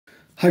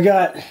I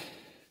got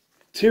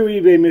two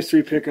eBay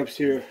mystery pickups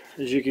here,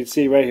 as you can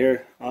see right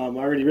here. I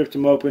already ripped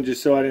them open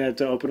just so I didn't have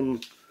to open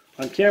them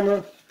on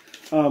camera.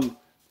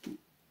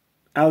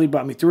 Allie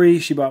bought me three.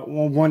 She bought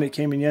one that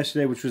came in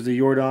yesterday, which was the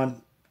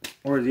Jordan,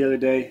 or the other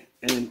day,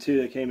 and then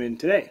two that came in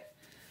today.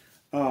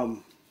 But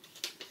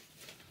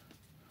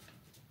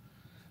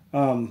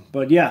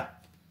yeah,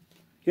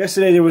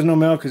 yesterday there was no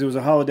mail because it was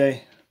a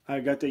holiday.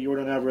 I got the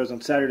Jordan Alvarez on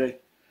Saturday.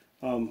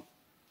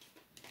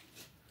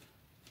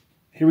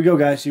 Here we go,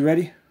 guys. You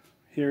ready?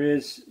 Here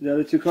is the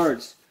other two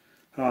cards.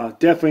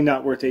 Definitely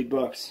not worth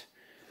 $8.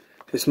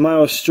 This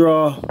Miles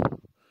Straw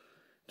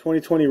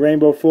 2020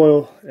 Rainbow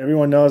Foil.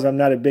 Everyone knows I'm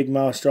not a big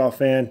Miles Straw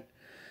fan.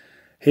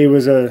 He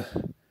was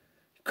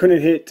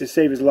couldn't hit to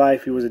save his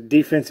life. He was a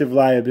defensive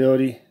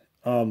liability.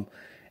 And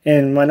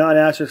my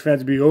non-Astros fans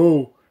would be,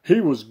 oh,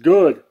 he was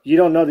good. You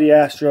don't know the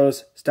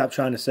Astros. Stop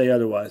trying to say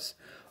otherwise.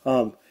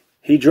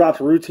 He dropped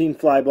routine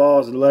fly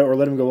balls and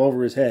let him go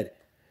over his head.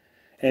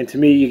 And to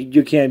me,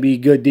 you can't be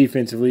good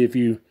defensively if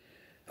you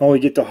only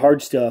get the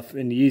hard stuff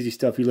and the easy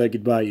stuff you let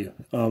get by you.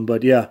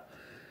 But yeah,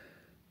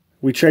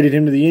 we traded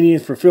him to the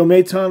Indians for Phil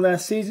Maton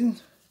last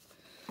season.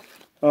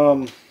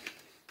 Oh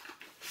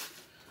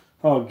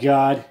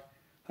God,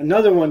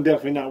 another one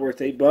definitely not worth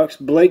 $8.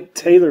 Blake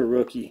Taylor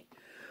rookie.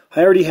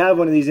 I already have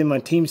one of these in my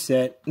team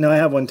set. Now I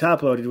have one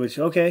top loaded, which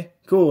okay,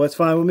 cool, that's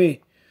fine with me.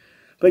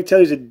 Blake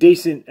Taylor's a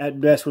decent at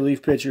best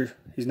relief pitcher.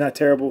 He's not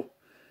terrible.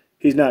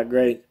 He's not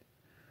great.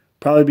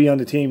 Probably be on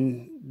the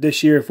team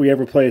this year if we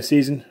ever play a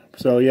season.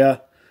 So yeah,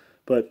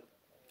 but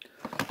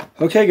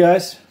okay,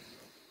 guys.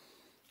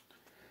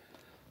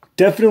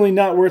 Definitely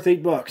not worth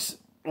 $8.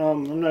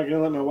 I'm not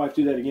gonna let my wife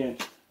do that again.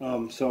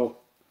 So, all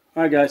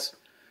right, guys,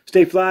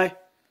 stay fly.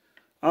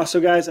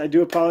 Also, guys, I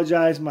do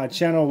apologize. My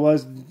channel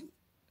was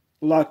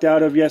locked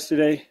out of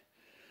yesterday.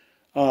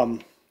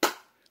 But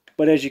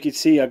as you can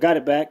see, I got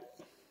it back.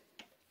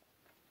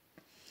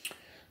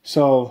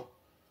 So,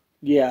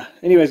 yeah.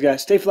 Anyways,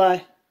 guys, stay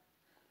fly.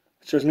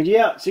 Astros McGee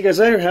out. See you guys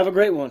later. Have a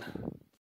great one.